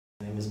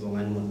is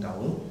Bongani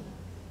Montau.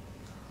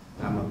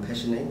 I'm a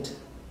passionate,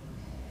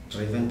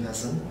 driven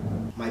person.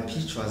 My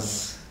pitch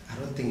was, I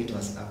don't think it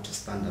was up to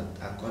standard.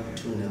 I got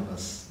too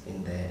nervous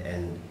in there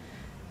and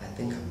I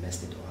think I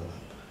messed it all up.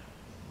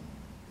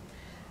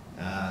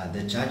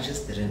 The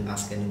judges didn't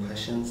ask any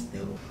questions.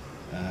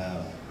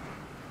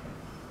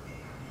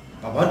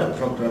 About the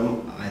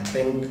program, I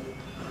think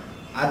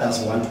others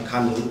want to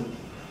come in,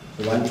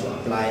 who want to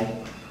apply.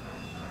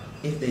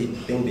 If they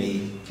think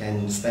they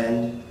can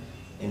stand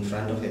in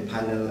front of a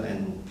panel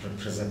and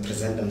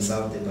present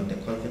themselves, they've got the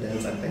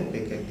confidence, I think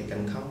they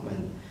can come.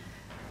 And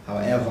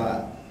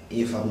however,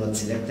 if I'm not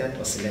selected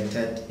or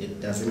selected, it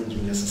doesn't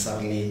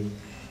necessarily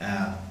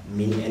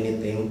mean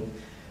anything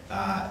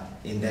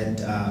in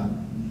that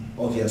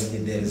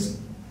obviously there's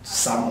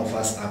some of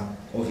us are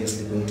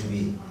obviously going to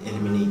be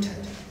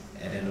eliminated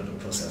at the end of the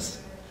process.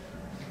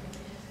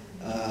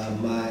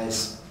 My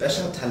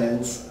special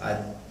talents,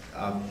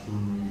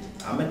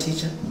 I'm a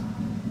teacher.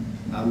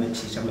 I'm an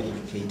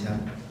educator.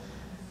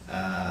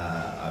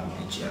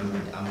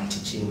 I'm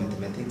teaching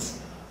mathematics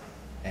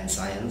and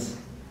science.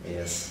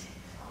 Yes,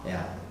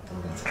 yeah, I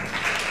think that's it.